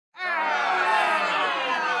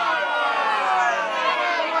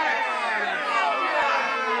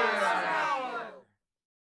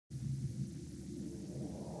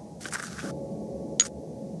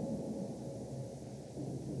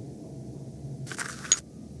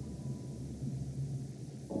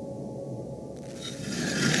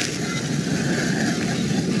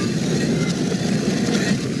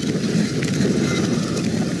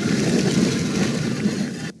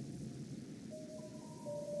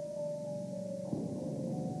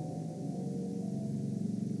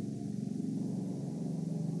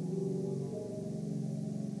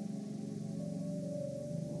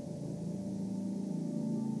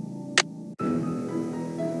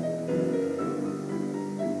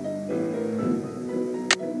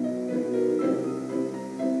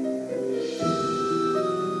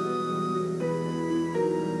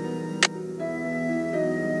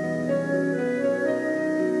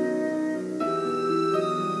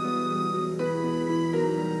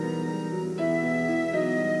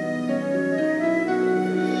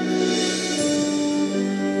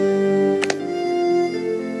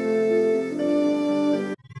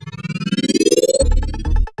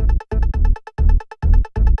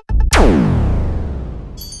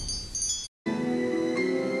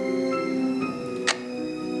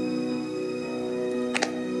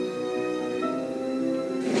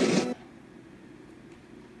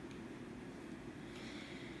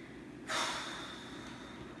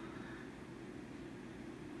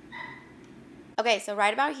Okay, so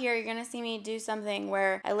right about here, you're gonna see me do something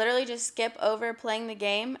where I literally just skip over playing the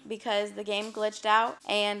game because the game glitched out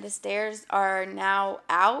and the stairs are now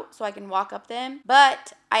out so I can walk up them.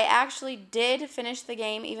 But I actually did finish the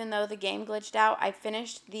game even though the game glitched out. I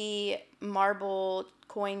finished the marble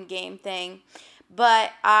coin game thing,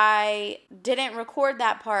 but I didn't record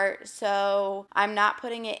that part, so I'm not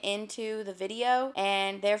putting it into the video,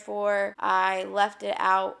 and therefore I left it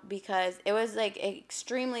out because it was like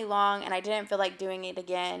extremely long and I didn't feel like doing it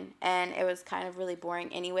again, and it was kind of really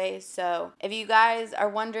boring anyways. So if you guys are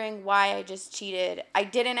wondering why I just cheated, I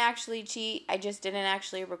didn't actually cheat, I just didn't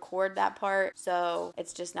actually record that part, so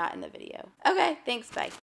it's just not in the video. Okay, thanks,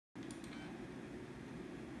 bye.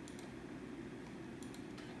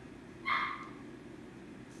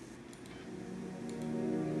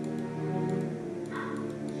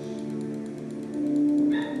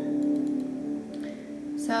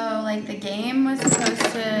 So, like, the game was supposed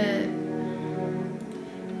to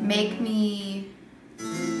make me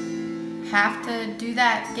have to do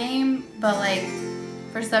that game, but, like,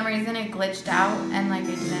 for some reason it glitched out and, like,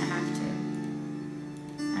 I didn't have to.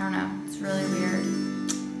 I don't know. It's really weird.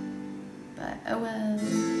 But, oh well.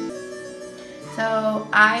 So,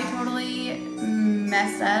 I totally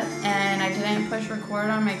messed up and I didn't push record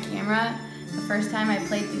on my camera the first time I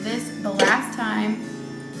played through this. The last time,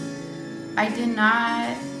 I did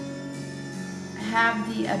not have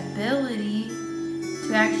the ability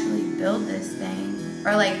to actually build this thing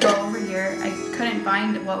or like go over here. I couldn't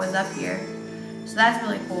find what was up here, so that's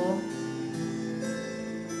really cool.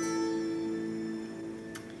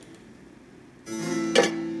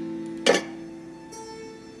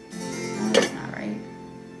 Oh, that's not right.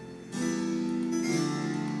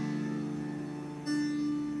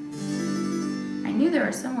 I knew there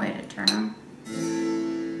was some way to turn them.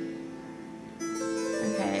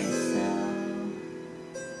 Okay, so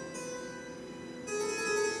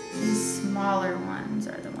these smaller ones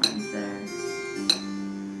are the ones that are...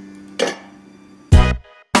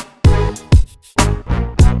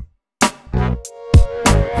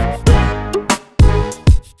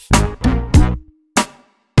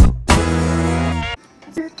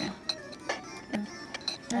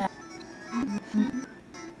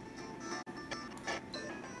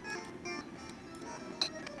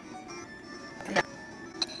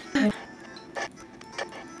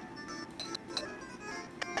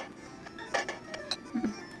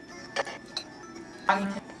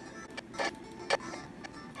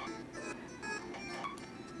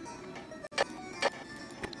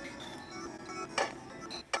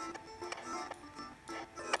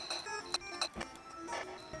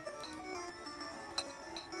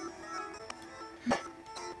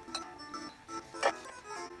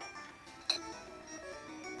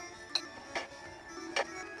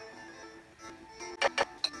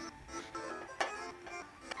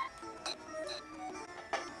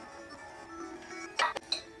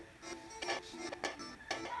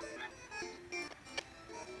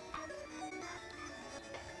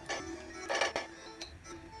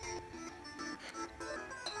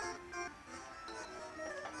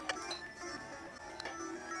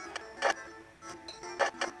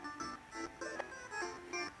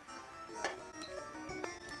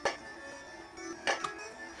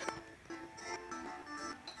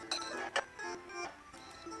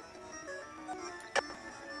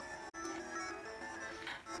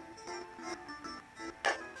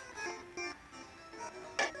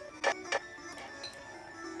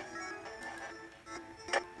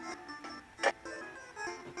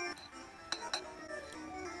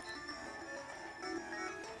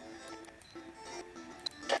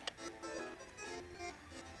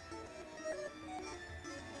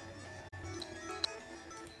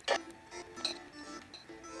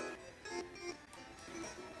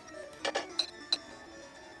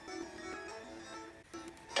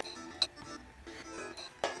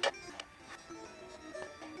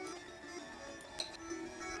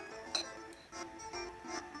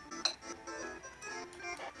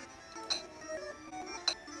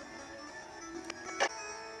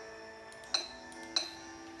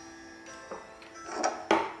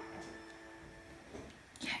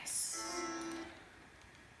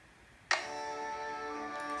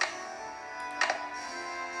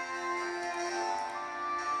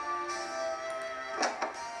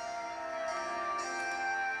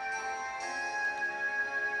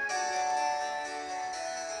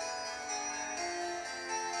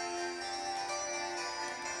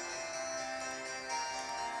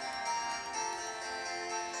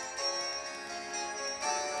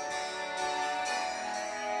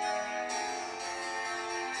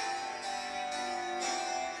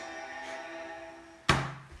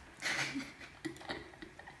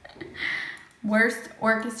 Worst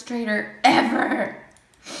orchestrator ever.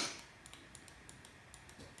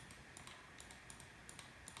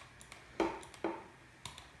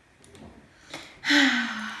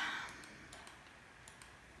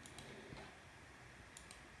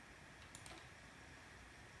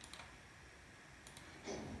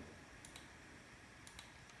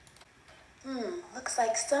 Looks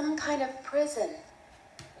like some kind of prison.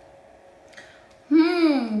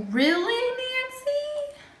 Really, Nancy?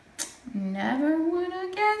 Never would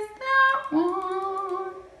have guessed that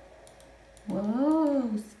one.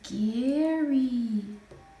 Whoa, scary.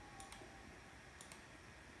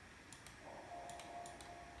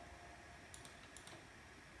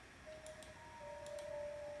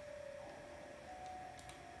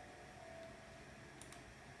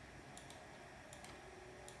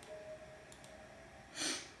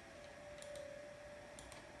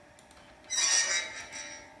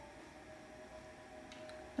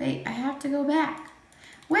 Wait, I have to go back.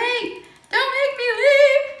 Wait, don't make me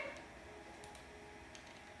leave.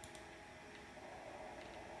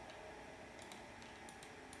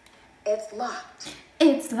 It's locked.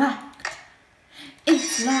 It's locked.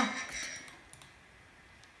 It's locked.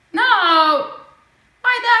 No!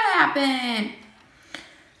 Why'd that happen?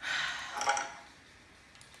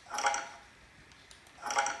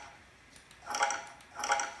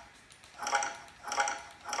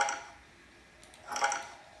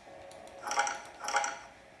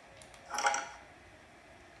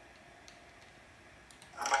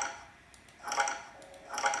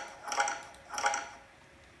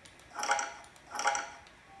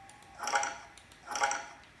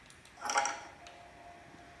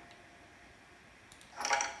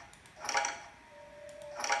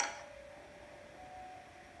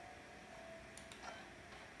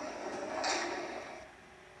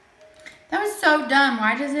 That was so dumb.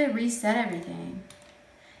 Why does it reset everything?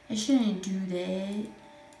 It shouldn't do that.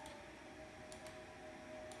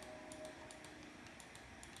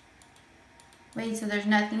 Wait, so there's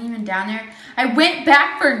nothing even down there? I went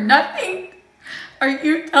back for nothing? Are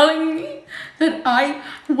you telling me that I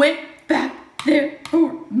went back there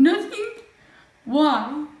for nothing?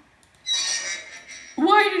 Why?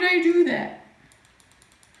 Why did I do that?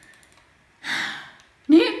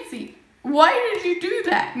 Nancy, why did you do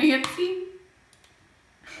that, Nancy?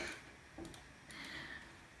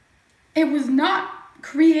 It was not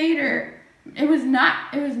creator. It was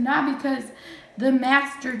not because the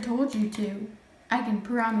master told you to. I can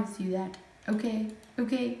promise you that. Okay?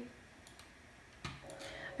 Okay?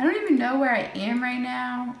 I don't even know where I am right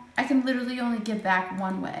now. I can literally only get back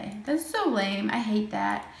one way. That's so lame. I hate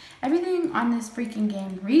that. Everything on this freaking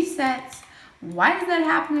game resets. Why does that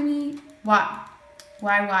happen to me? Why?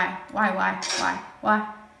 Why?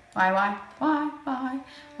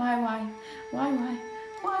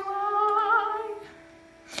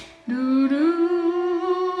 Do do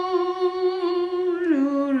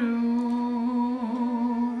do do.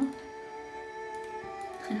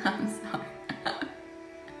 I'm sorry.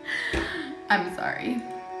 I'm sorry.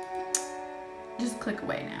 Just click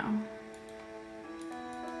away now.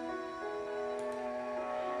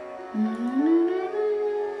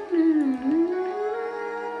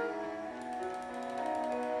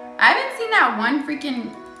 I haven't seen that one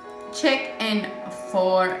freaking chick in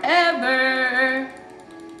forever.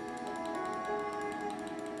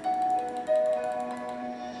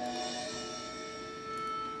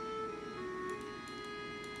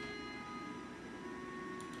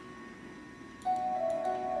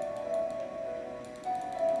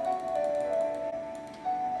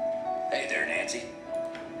 Hey there, Nancy.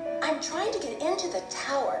 I'm trying to get into the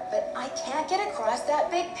tower, but I can't get across that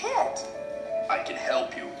big pit. I can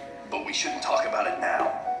help you, but we shouldn't talk about it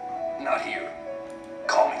now. Not here.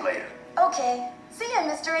 Call me later. Okay. See ya,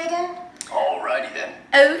 Mr. Egan. Alrighty then.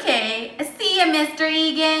 Okay, see ya, Mr.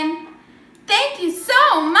 Egan. Thank you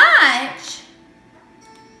so much.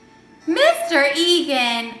 Mr.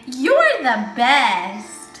 Egan, you're the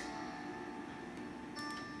best.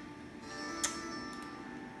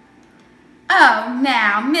 Oh,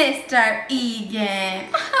 now, Mr. Egan.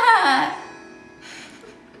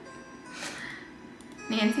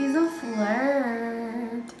 Nancy's a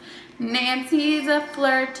flirt. Nancy's a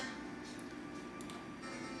flirt.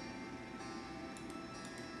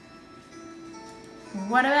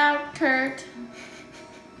 What about Kurt?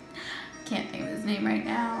 Can't think of his name right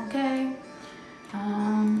now, okay?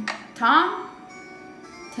 Tom?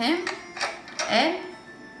 Tim? Ed?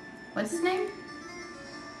 What's his name?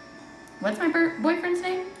 What's my boyfriend's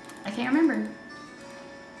name? I can't remember.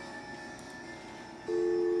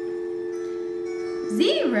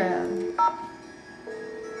 Zero.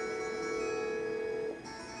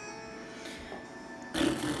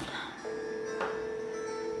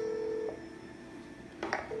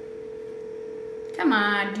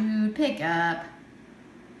 Pick up.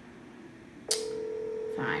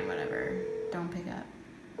 Fine, whatever. Don't pick up.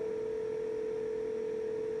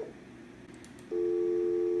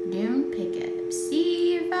 Don't pick up.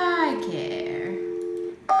 See if I care.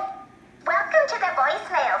 Welcome to the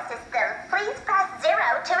voicemail system. Please press 0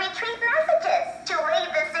 to retrieve messages. To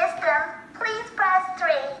leave the system, please press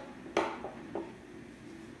 3.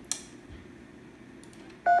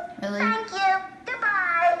 Really? Thank you.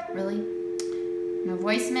 Goodbye. Really? No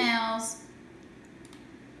voicemails.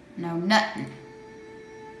 No nothing.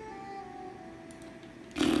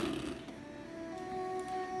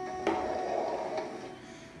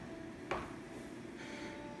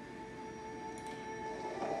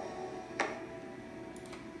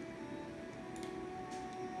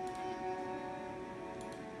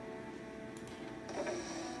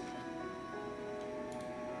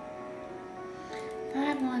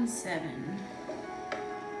 Seven.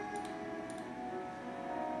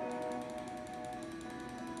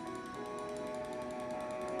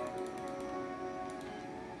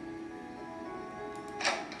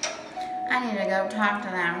 I need to go talk to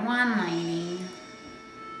that one lady.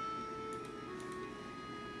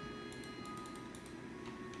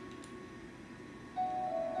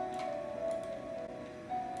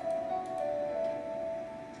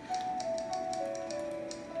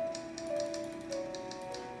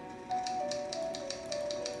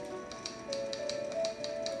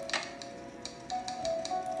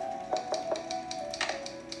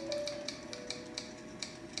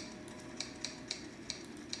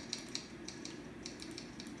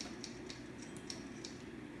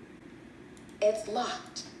 It's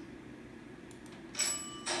locked.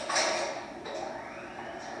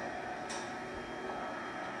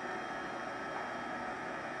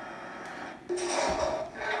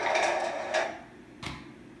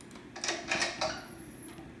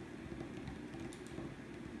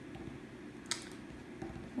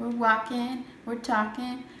 We're walking, we're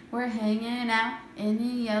talking, we're hanging out in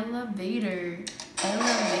the elevator.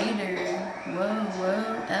 Elevator, whoa,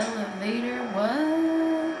 whoa, elevator, what?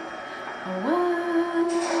 Whoa.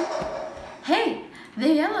 Hey,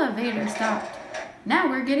 the elevator stopped. Now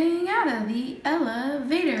we're getting out of the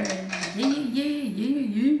elevator. Yeah, yeah, yeah,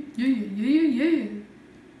 yeah, yeah, yeah, yeah.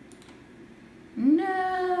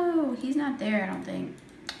 No, he's not there, I don't think.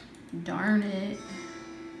 Darn it.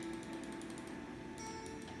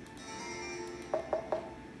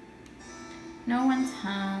 No one's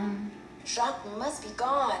home. Jacques must be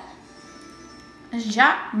gone.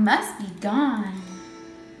 Jacques must be gone.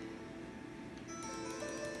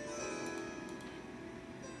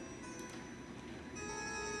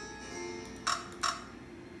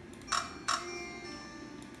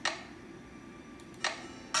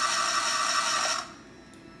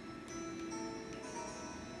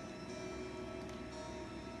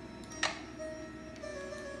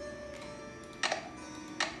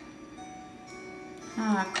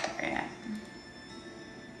 Oh, crap.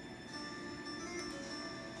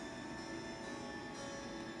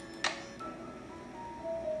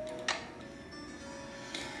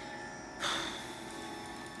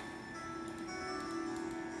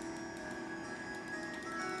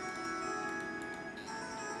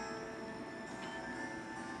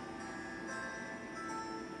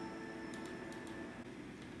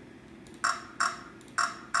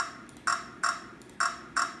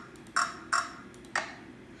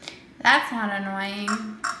 That's not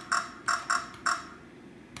annoying.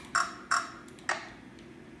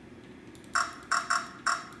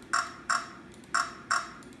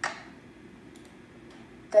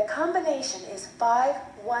 The combination is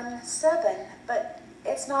 517, but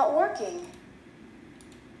it's not working.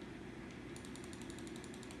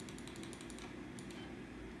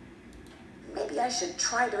 Maybe I should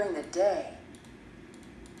try during the day.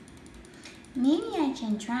 Maybe I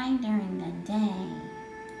can try during the day.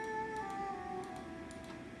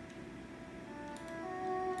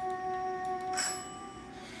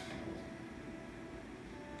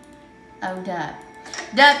 Oh, duh.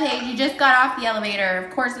 Duh, Paige, you just got off the elevator.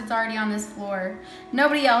 Of course it's already on this floor.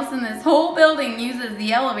 Nobody else in this whole building uses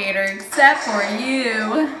the elevator except for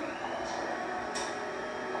you.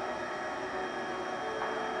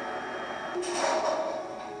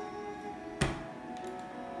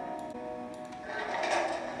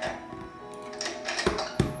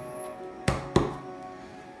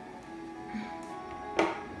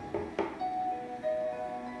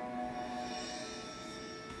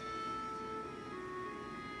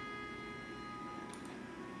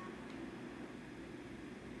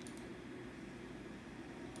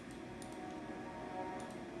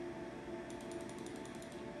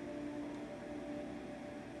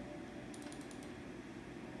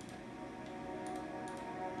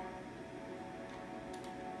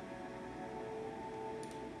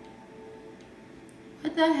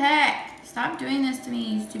 What the heck? Stop doing this to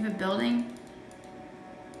me, you stupid building.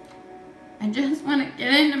 I just want to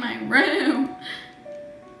get into my room.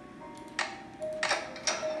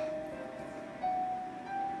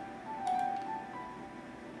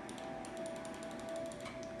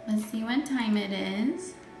 Let's see what time it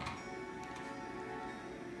is.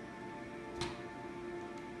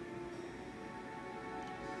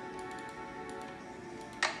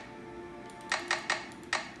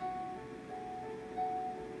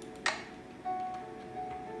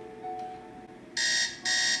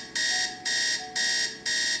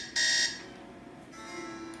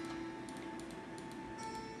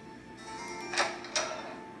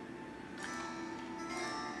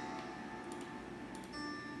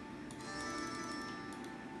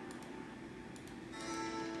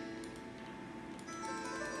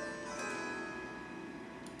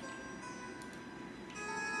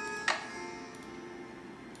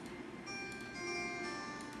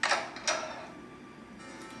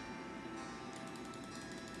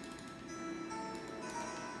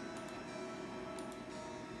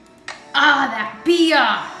 Ah, that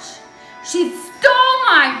biatch! She stole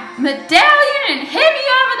my medallion and hit me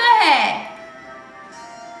over the head!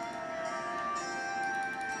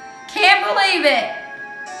 Can't believe it!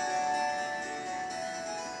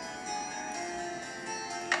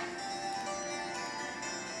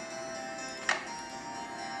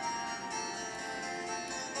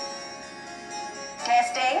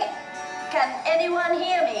 Testing. Can anyone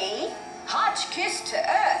hear me? Hot kiss to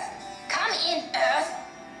Earth. Come in, Earth.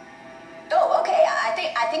 Oh, okay.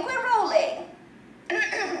 I think we're rolling.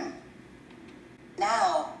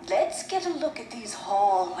 Now, let's get a look at these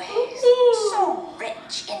hallways. So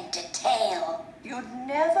rich in detail. You'd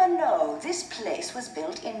never know this place was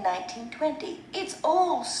built in 1920. It's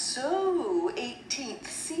all so 18th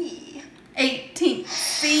C. 18th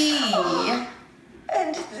C.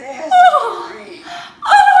 And there's Marie.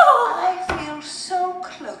 Oh! I feel so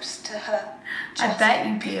close to her. I bet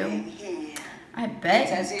you do. being here. I bet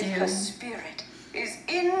It's as you if do. her spirit is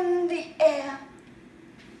in the air.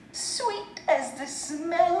 Sweet as the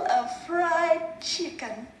smell of fried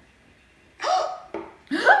chicken.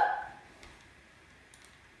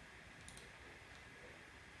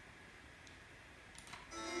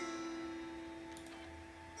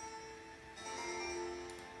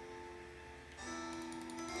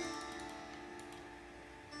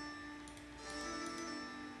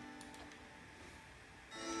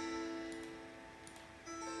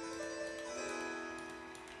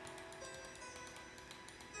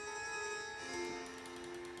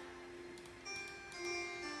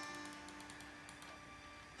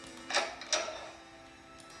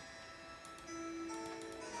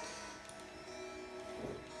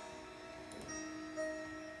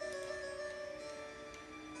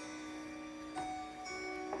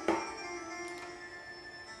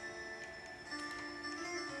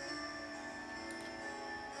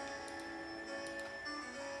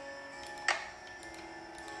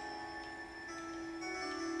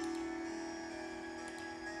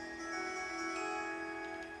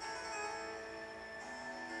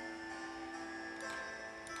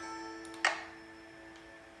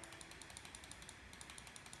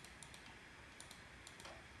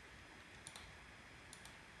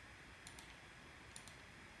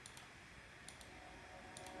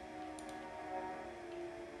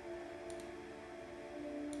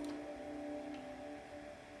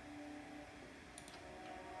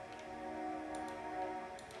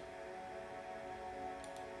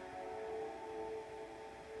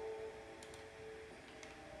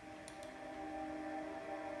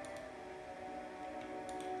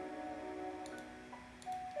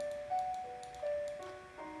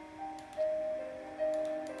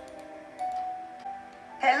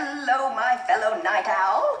 Hello, my fellow night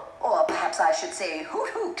owl. Or perhaps I should say hoot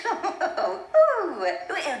hoot. Ooh,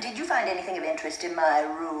 did you find anything of interest in my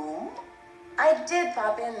room? I did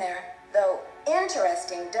pop in there, though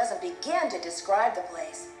interesting doesn't begin to describe the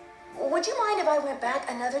place. Would you mind if I went back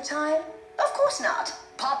another time? Of course not.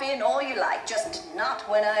 Pop in all you like, just not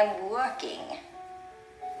when I'm working.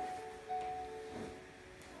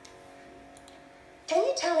 Can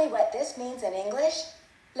you tell me what this means in English?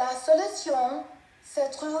 La solution se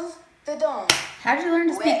trouve dedans. How did you learn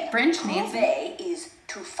to speak French, Nancy? Trouver is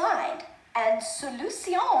to find, and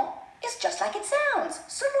solution is just like it sounds,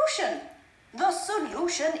 solution. The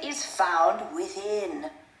solution is found within.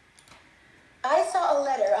 I saw a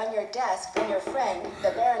letter on your desk from your friend,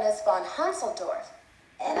 the Baroness von Hanseldorf.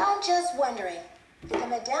 And I'm just wondering, did the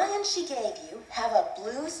medallion she gave you have a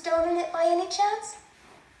blue stone in it by any chance?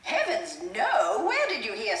 Heavens, no! Where did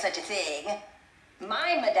you hear such a thing?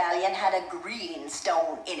 My medallion had a green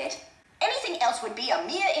stone in it. Anything else would be a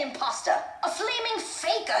mere imposter, a flaming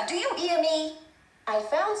faker, do you hear me? I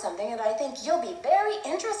found something that I think you'll be very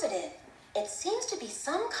interested in. It seems to be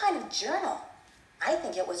some kind of journal. I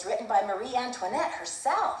think it was written by Marie Antoinette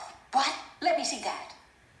herself. What? Let me see that.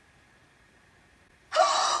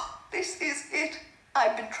 This is it.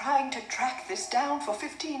 I've been trying to track this down for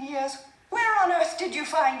 15 years. Where on earth did you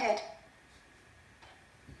find it?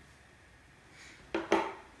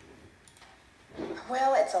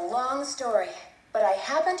 Well, it's a long story, but I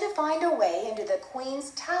happened to find a way into the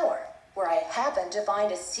Queen's Tower, where I happened to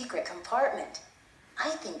find a secret compartment.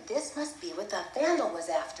 I think this must be what the vandal was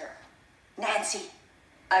after. Nancy,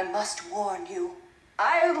 I must warn you.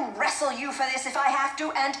 I'll wrestle you for this if I have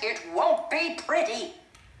to, and it won't be pretty.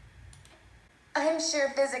 I'm sure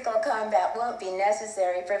physical combat won't be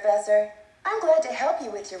necessary, Professor. I'm glad to help you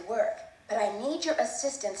with your work, but I need your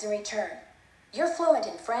assistance in return. You're fluent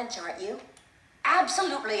in French, aren't you?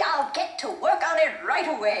 Absolutely, I'll get to work on it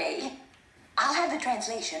right away. I'll have the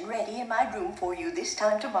translation ready in my room for you this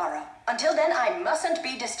time tomorrow. Until then, I mustn't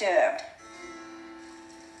be disturbed.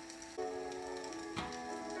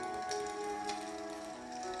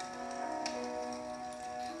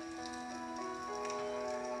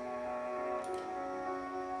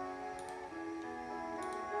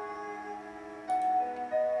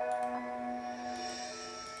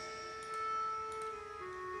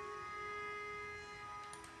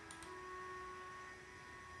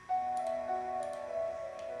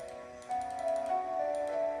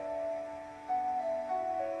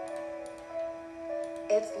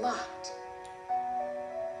 It's locked.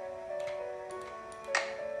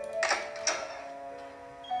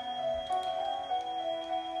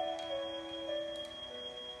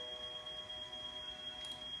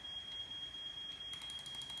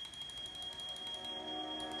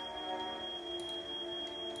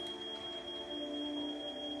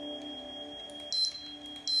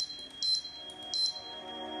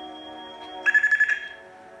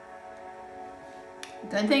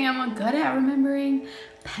 Good thing I'm good at remembering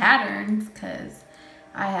patterns, because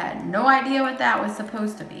I had no idea what that was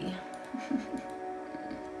supposed to be.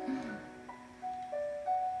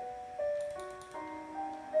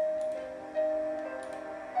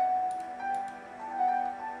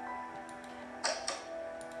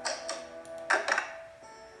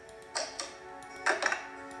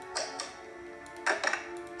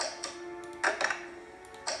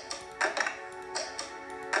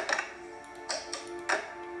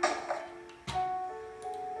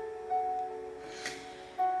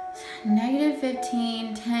 Negative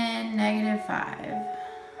 15, 10, negative 5.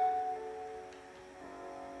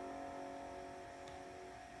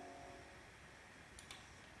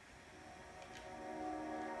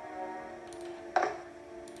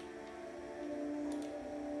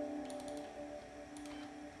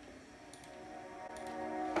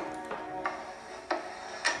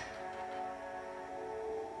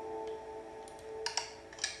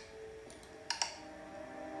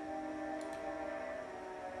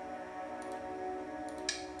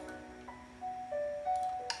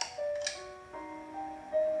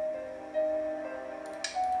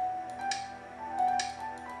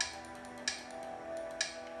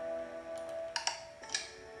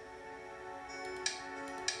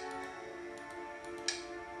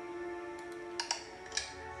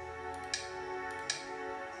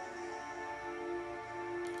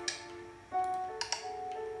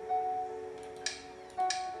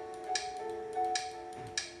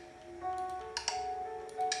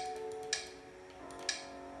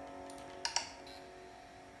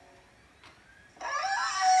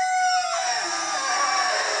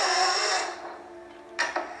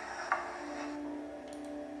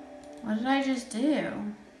 What did I just do?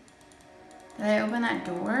 Did I open that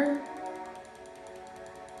door?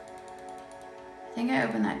 I think I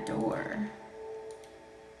opened that door.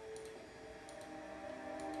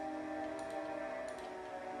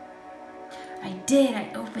 I did,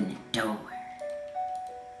 I opened the door.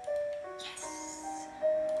 Yes.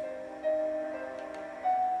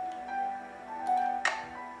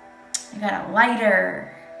 I got a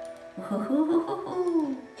lighter.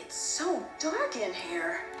 Woohoo. It's so dark in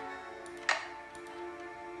here.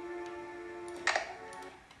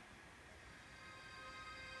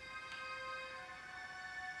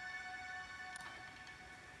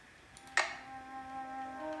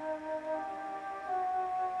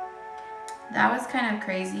 That was kind of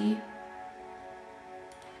crazy.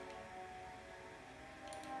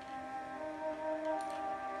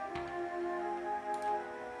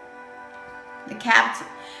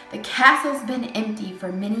 The castle's been empty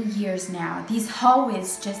for many years now. These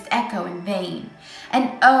hallways just echo in vain.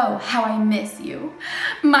 And oh, how I miss you.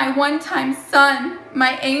 My one-time son,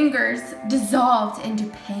 my angers dissolved into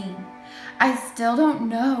pain. I still don't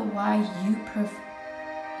know why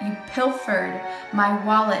you pilfered my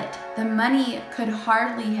wallet. The money could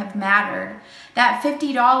hardly have mattered. That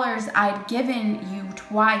 $50 I'd given you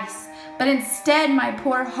twice, but instead my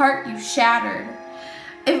poor heart you shattered.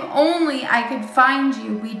 If only I could find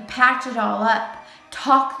you, we'd patch it all up,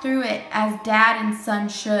 talk through it as dad and son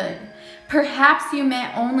should. Perhaps you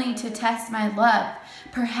meant only to test my love.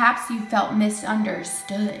 Perhaps you felt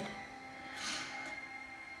misunderstood.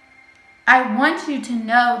 I want you to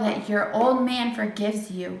know that your old man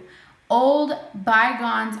forgives you. Old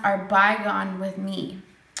bygones are bygone with me.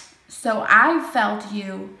 So I've left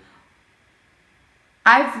you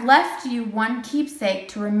one keepsake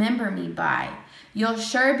to remember me by. You'll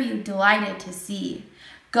sure be delighted to see.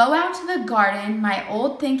 Go out to the garden, my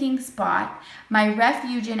old thinking spot, my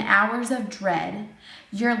refuge in hours of dread.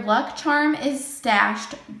 Your luck charm is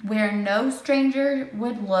stashed where no stranger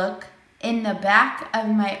would look, in the back of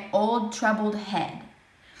my old troubled head.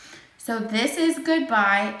 So this is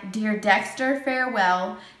goodbye, dear Dexter,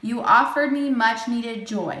 farewell. You offered me much needed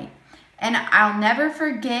joy, and I'll never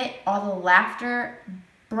forget all the laughter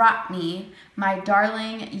brought me, my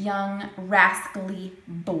darling young rascally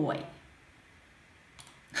boy.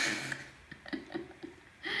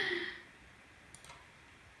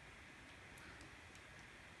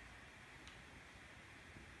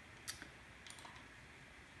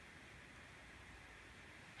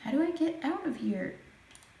 How do I get out of here?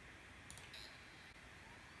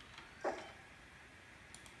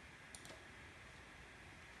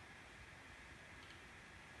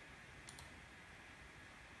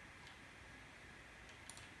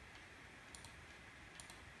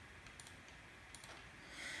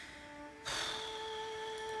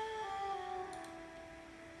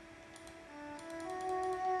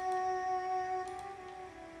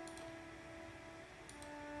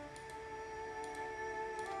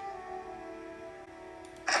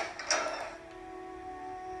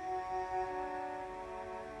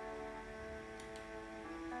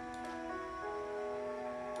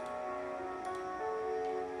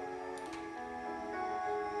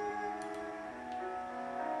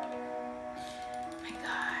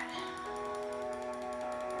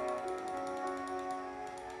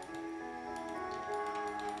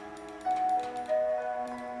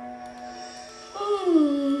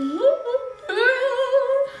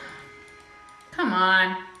 Come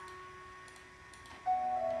on.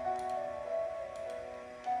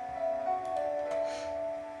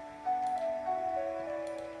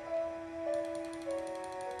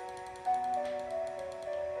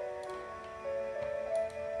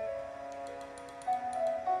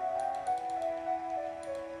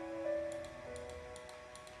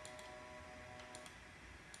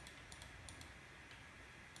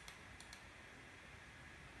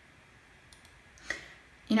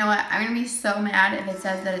 You know what? I'm going to be so mad if it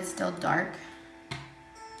says that it's still dark.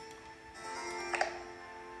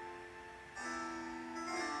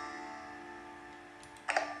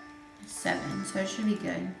 7, so it should be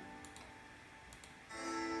good.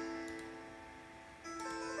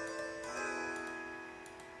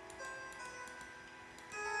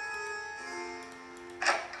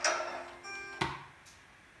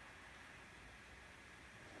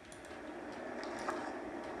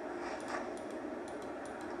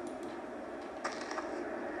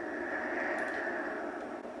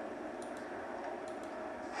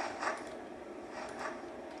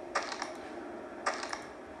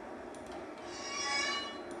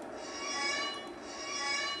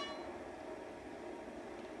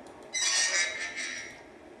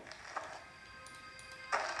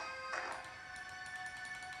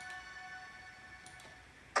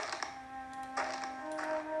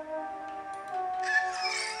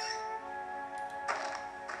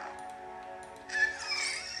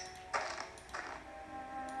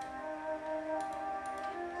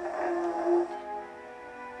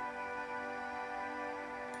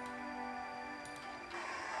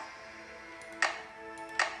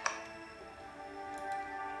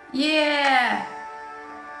 Yeah!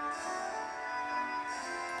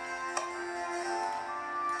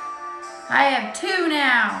 I have 2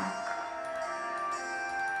 now.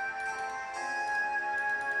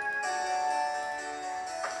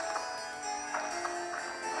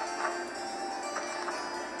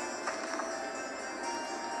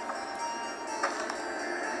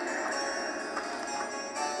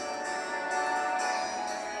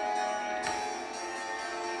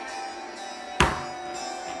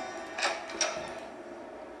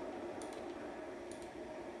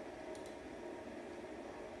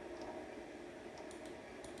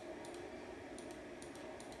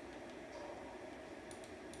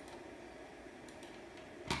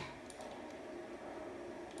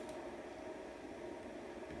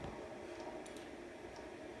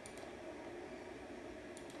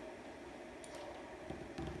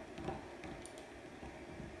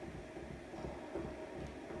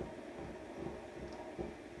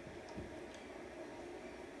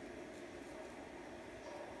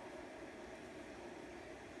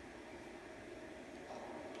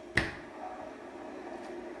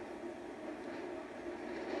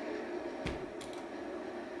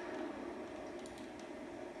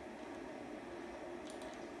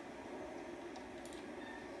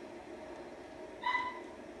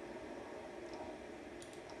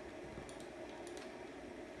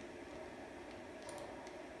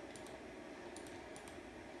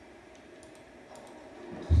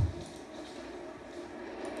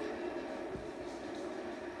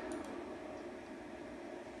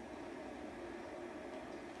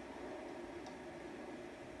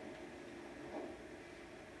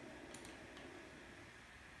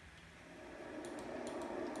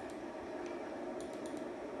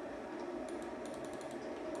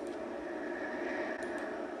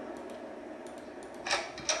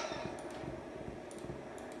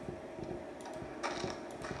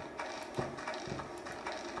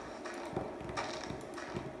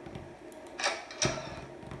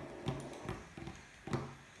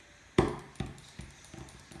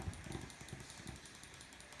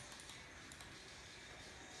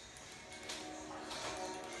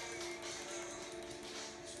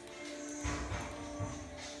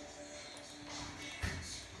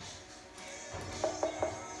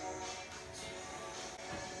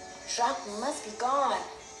 shocked me must be gone.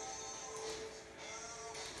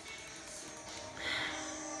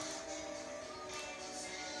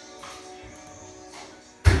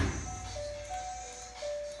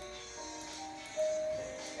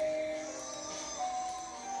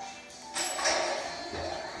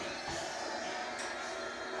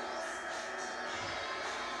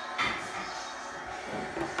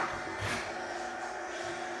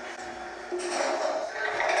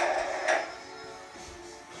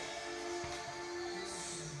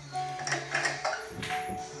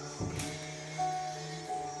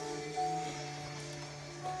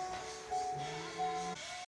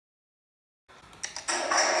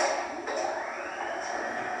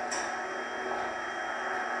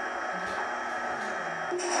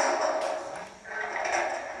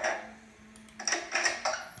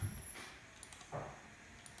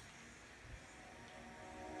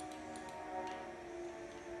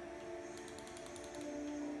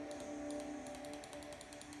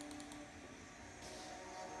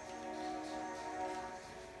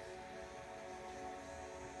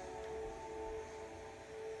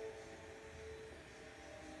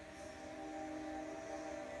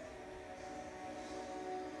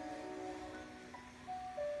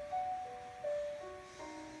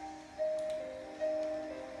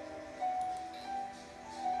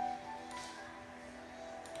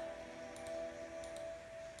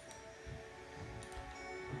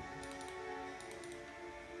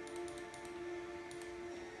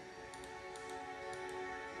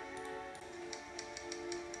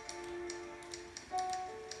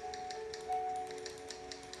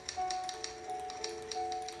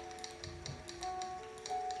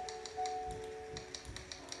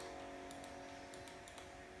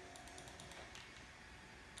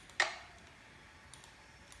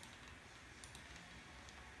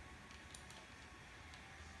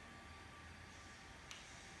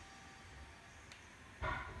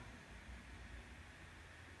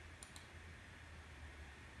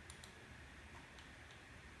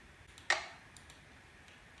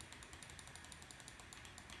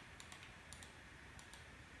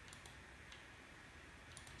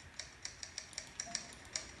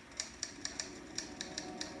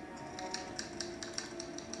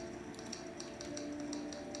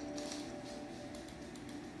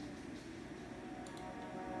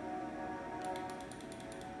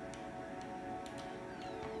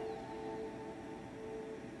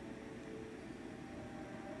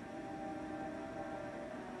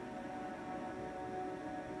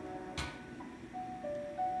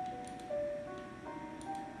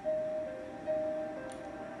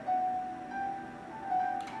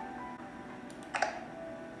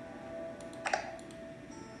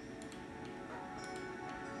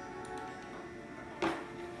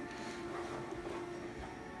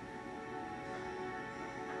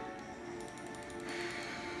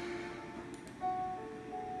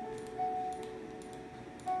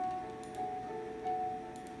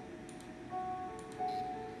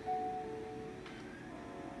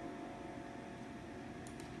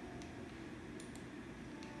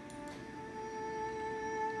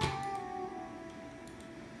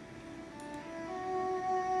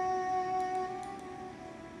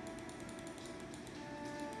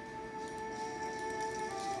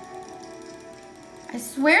 I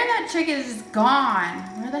swear that chick is gone.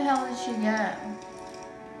 Where the hell did she go?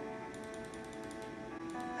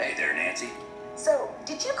 Hey there, Nancy. So,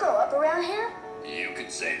 did you grow up around here? You could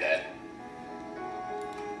say that.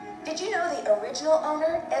 Did you know the original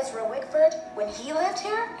owner, Ezra Wickford, when he lived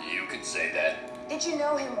here? You could say that. Did you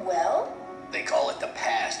know him well? They call it the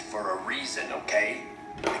past for a reason, okay?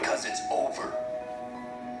 Because it's over.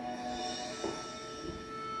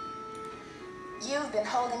 You've been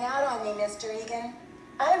holding out on me, Mr. Egan.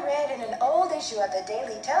 I read in an old issue of the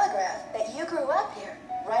Daily Telegraph that you grew up here,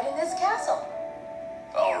 right in this castle.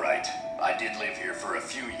 All right. I did live here for a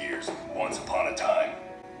few years, once upon a time.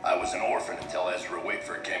 I was an orphan until Ezra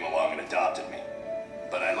Wickford came along and adopted me.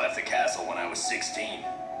 But I left the castle when I was 16,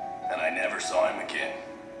 and I never saw him again.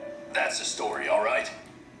 That's the story, all right?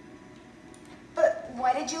 But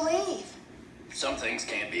why did you leave? Some things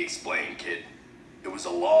can't be explained, kid. It was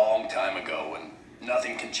a long time ago, and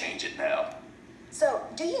nothing can change it now. So,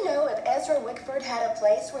 do you know if Ezra Wickford had a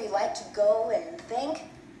place where he liked to go and think?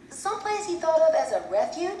 Someplace he thought of as a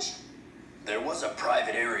refuge? There was a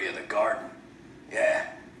private area of the garden. Yeah.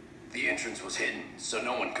 The entrance was hidden, so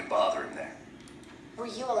no one could bother him there. Were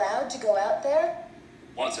you allowed to go out there?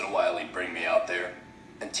 Once in a while, he'd bring me out there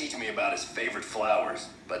and teach me about his favorite flowers,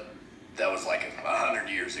 but that was like 100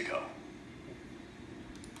 years ago.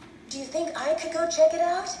 Do you think I could go check it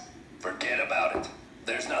out? Forget about it.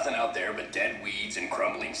 There's nothing out there but dead weeds and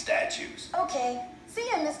crumbling statues. Okay. See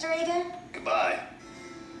ya, Mr. Egan. Goodbye.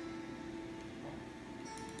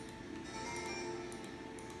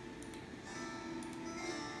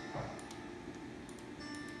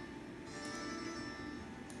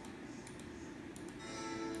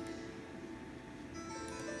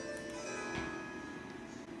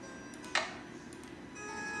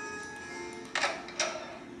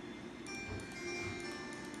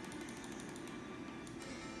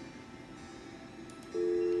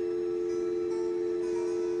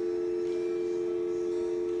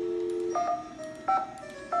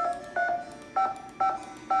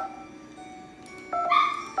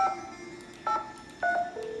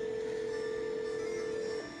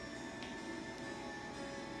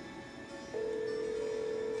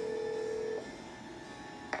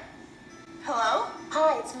 Hello?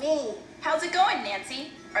 Hi, it's me. How's it going, Nancy?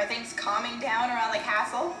 Are things calming down around the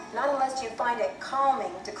castle? Not unless you find it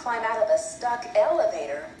calming to climb out of a stuck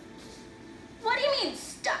elevator. What do you mean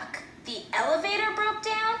stuck? The elevator broke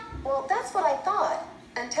down? Well, that's what I thought.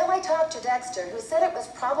 Until I talked to Dexter, who said it was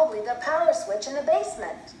probably the power switch in the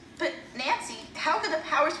basement. But Nancy, how could the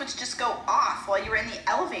power switch just go off while you were in the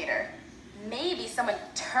elevator? Maybe someone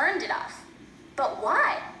turned it off. But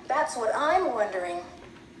why? That's what I'm wondering.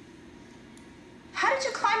 How did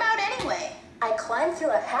you climb out anyway? I climbed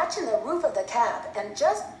through a hatch in the roof of the cab and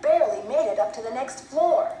just barely made it up to the next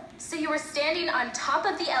floor. So you were standing on top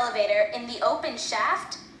of the elevator in the open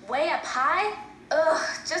shaft? Way up high? Ugh,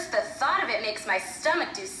 just the thought of it makes my stomach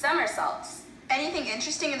do somersaults. Anything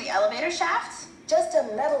interesting in the elevator shaft? Just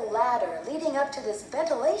a metal ladder leading up to this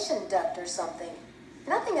ventilation duct or something.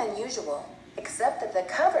 Nothing unusual, except that the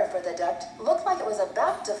cover for the duct looked like it was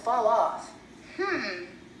about to fall off.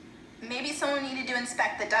 Maybe someone needed to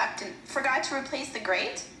inspect the duct and forgot to replace the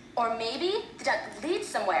grate? Or maybe the duct leads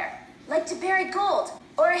somewhere, like to buried gold,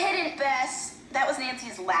 or a hidden... Bess, that was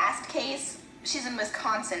Nancy's last case. She's in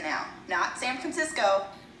Wisconsin now, not San Francisco.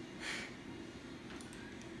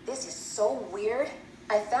 This is so weird.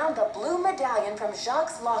 I found the blue medallion from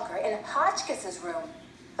Jacques' locker in Hotchkiss's room,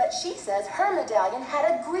 but she says her medallion had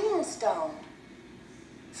a green stone.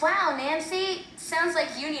 Wow, Nancy, sounds like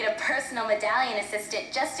you need a personal medallion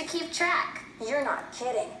assistant just to keep track. You're not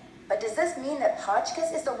kidding. But does this mean that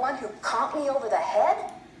Hotchkiss is the one who conked me over the head?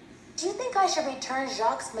 Do you think I should return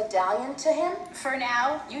Jacques' medallion to him? For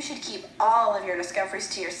now, you should keep all of your discoveries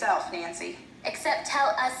to yourself, Nancy. Except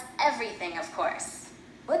tell us everything, of course.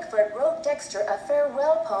 Wickford wrote Dexter a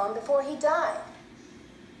farewell poem before he died.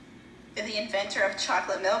 The inventor of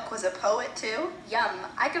chocolate milk was a poet, too? Yum,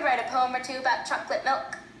 I could write a poem or two about chocolate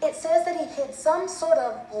milk. It says that he hid some sort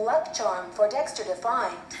of luck charm for Dexter to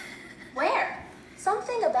find. Where?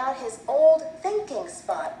 Something about his old thinking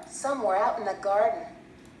spot somewhere out in the garden.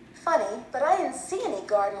 Funny, but I didn't see any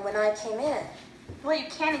garden when I came in. Well, you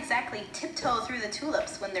can't exactly tiptoe through the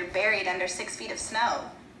tulips when they're buried under 6 feet of snow.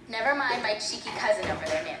 Never mind my cheeky cousin over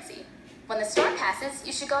there, Nancy. When the storm passes,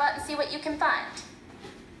 you should go out and see what you can find.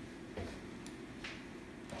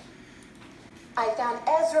 I found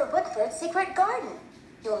Ezra Wickford's secret garden.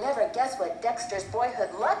 You'll never guess what Dexter's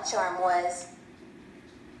boyhood luck charm was.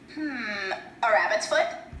 A rabbit's foot?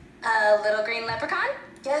 A little green leprechaun?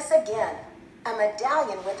 Guess again. A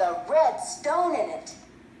medallion with a red stone in it.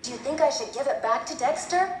 Do you think I should give it back to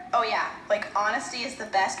Dexter? Oh yeah, like honesty is the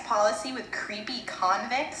best policy with creepy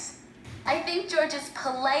convicts? I think George is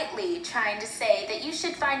politely trying to say that you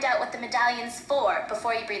should find out what the medallion's for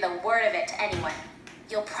before you breathe a word of it to anyone.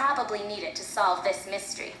 You'll probably need it to solve this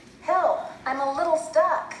mystery. Help, I'm a little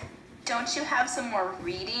stuck. Don't you have some more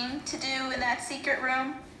reading to do in that secret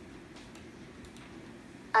room?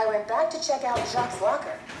 I went back to check out Jacques'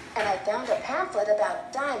 locker, and I found a pamphlet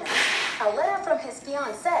about diamonds, a letter from his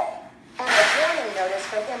fiancée, and a warning notice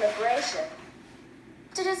from immigration.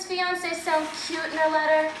 Did his fiancée sound cute in her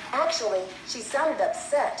letter? Actually, she sounded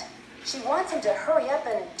upset. She wants him to hurry up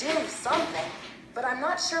and do something, but I'm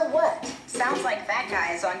not sure what. Sounds like that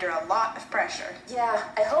guy is under a lot of pressure. Yeah,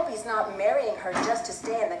 I hope he's not marrying her just to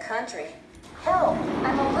stay in the country. Help,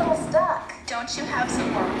 I'm a little stuck. Don't you have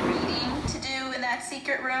some more reading to do in that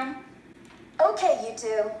secret room? Okay, you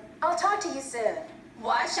two. I'll talk to you soon.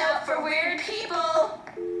 Watch out for weird people!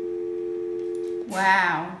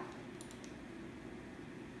 Wow.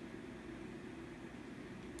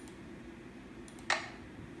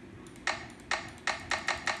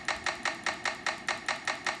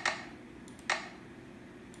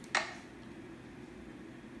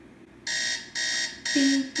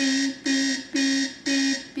 Beep, beep, beep, beep,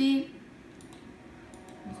 beep, beep.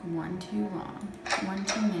 That's one too long. One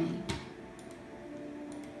too many.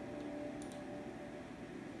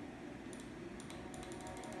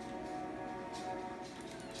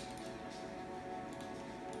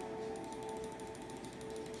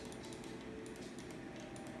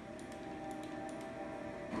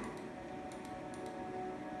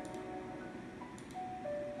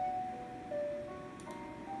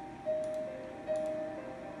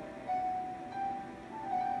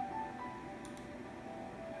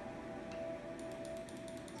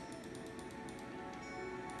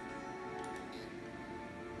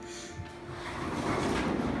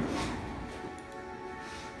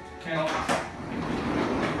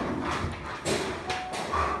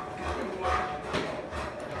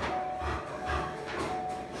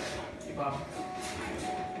 Pop.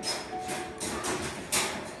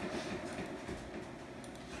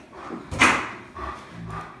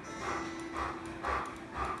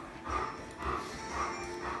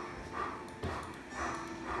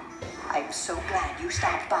 I'm so glad you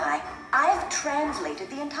stopped by. I've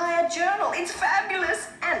translated the entire journal. It's fabulous.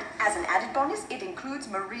 And as an added bonus, it includes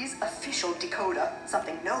Marie's official decoder,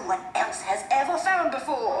 something no one else has ever found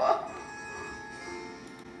before.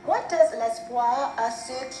 What does l'espoir à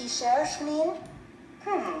ceux qui cherchent mean?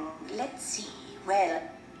 Let's see. Well,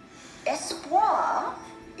 espoir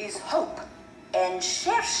is hope, and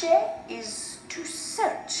chercher is to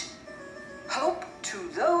search. Hope to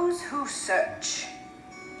those who search.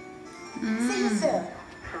 See you soon.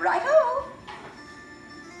 Righto.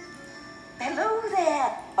 Hello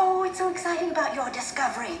there. Oh, it's so exciting about your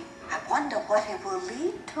discovery. I wonder what it will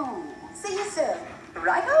lead to. See you soon.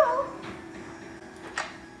 Righto.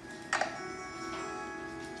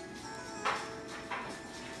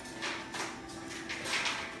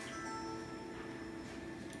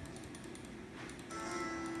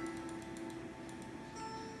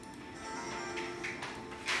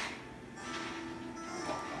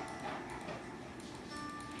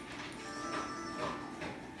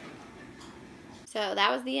 So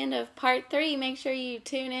that was the end of part 3. Make sure you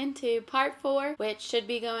tune in to part 4, which should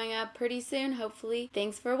be going up pretty soon, hopefully.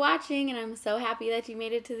 Thanks for watching, and I'm so happy that you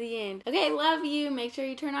made it to the end. Okay, love you. Make sure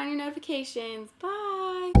you turn on your notifications.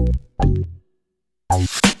 Bye.